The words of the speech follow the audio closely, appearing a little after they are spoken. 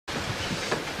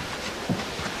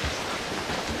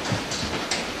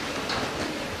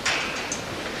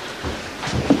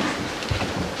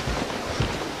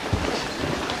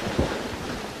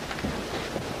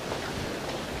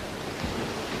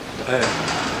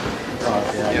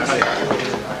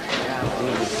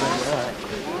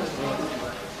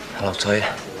Hello, Toyah.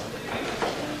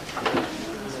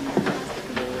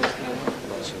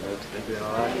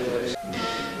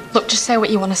 Look, just say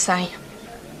what you want to say.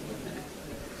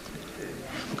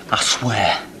 I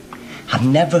swear, I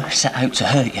never set out to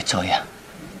hurt you, Toyah.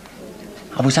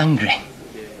 I was angry.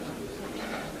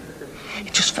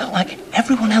 It just felt like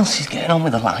everyone else is getting on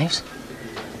with their lives.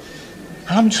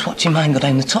 And I'm just watching mine go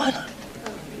down the toilet.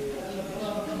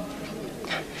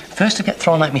 First I get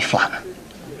thrown out my flat.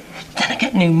 Then I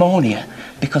get pneumonia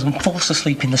because I'm forced to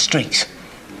sleep in the streets.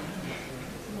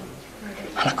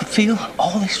 And I could feel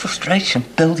all this frustration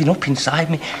building up inside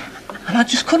me, and I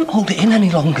just couldn't hold it in any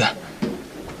longer.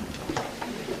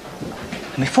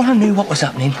 And before I knew what was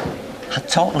happening, I'd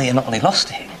totally and utterly lost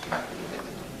it.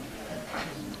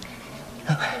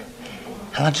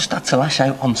 And I just had to lash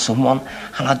out on someone,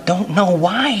 and I don't know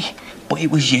why, but it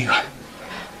was you.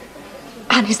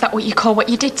 And is that what you call what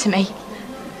you did to me?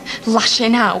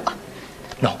 Lashing out?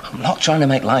 No, I'm not trying to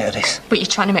make light of this. But you're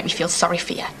trying to make me feel sorry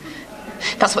for you.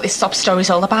 That's what this sob story's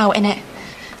all about, innit?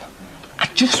 I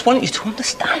just want you to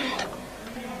understand.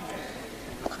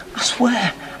 I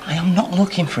swear, I am not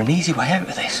looking for an easy way out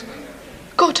of this.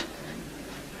 Good.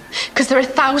 Because there are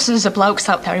thousands of blokes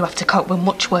out there who have to cope with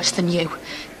much worse than you.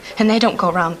 And they don't go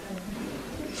around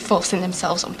forcing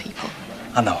themselves on people.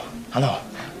 I know. And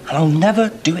I'll never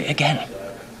do it again.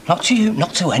 Not to you,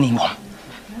 not to anyone.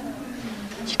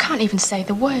 You can't even say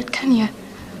the word, can you?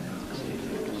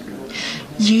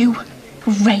 You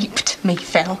raped me,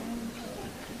 Phil.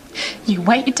 You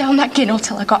waited down that ginnel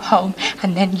till I got home,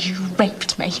 and then you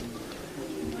raped me.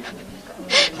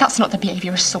 That's not the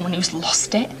behaviour of someone who's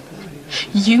lost it.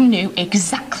 You knew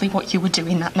exactly what you were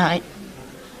doing that night.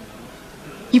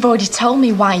 You've already told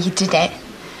me why you did it.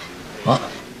 What?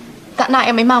 That night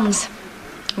at my mum's,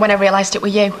 when I realised it were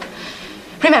you.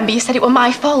 Remember, you said it were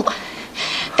my fault.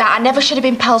 That I never should have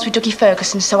been pals with Dougie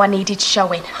Ferguson, so I needed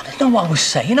showing. I didn't know what I was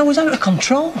saying. I was out of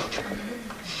control.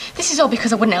 This is all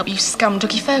because I wouldn't help you scam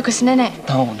Dougie Ferguson, innit?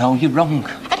 No, you're wrong.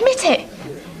 Admit it.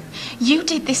 You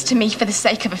did this to me for the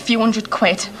sake of a few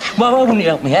 £100. Well, why wouldn't you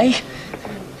help me, eh?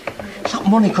 That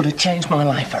money could have changed my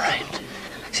life around.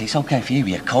 See, it's okay for you,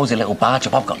 your cosy little bar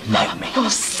job. I've got no me. You're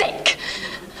sick.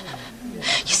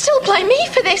 You still blame me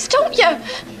for this, don't you?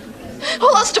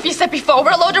 All that stuff you said before were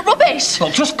a load of rubbish.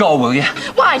 Well, just go, will you?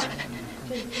 Why?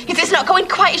 Is this not going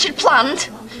quite as you'd planned?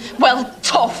 Well,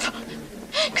 tough.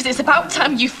 Because it's about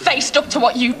time you faced up to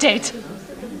what you did.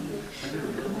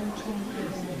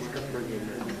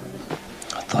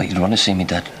 I thought you'd want to see me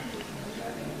dead.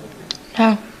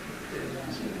 No.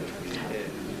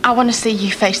 I want to see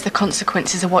you face the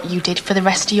consequences of what you did for the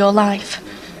rest of your life.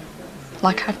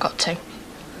 Like I've got to.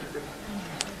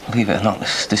 Believe it or not,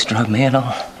 this drove me and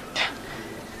all.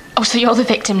 Oh, so you're the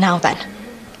victim now, then?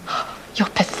 You're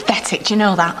pathetic, do you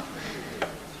know that?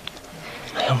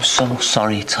 I am so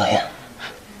sorry, Toyah.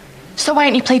 So why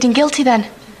aren't you pleading guilty, then?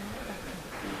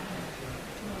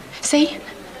 See?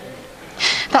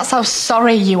 That's how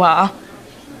sorry you are.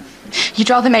 You'd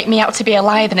rather make me out to be a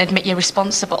liar than admit you're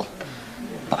responsible.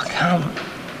 But I can't.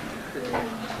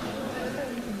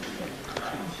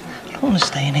 I don't want to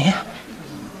stay in here.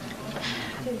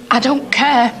 I don't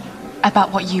care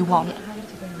about what you want.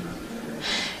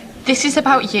 This is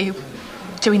about you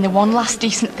doing the one last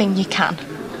decent thing you can.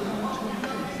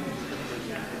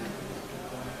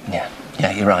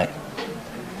 Yeah, you're right.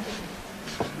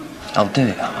 I'll do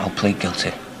it. I'll plead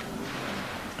guilty.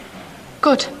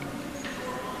 Good.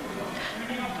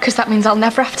 Because that means I'll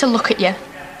never have to look at you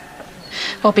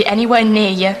or be anywhere near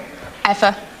you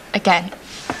ever again.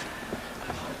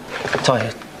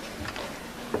 Toyah,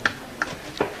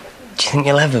 do you think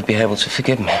you'll ever be able to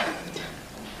forgive me?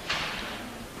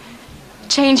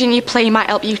 Changing your plea might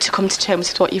help you to come to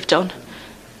terms with what you've done.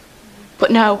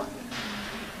 But no,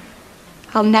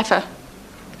 I'll never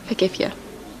forgive you.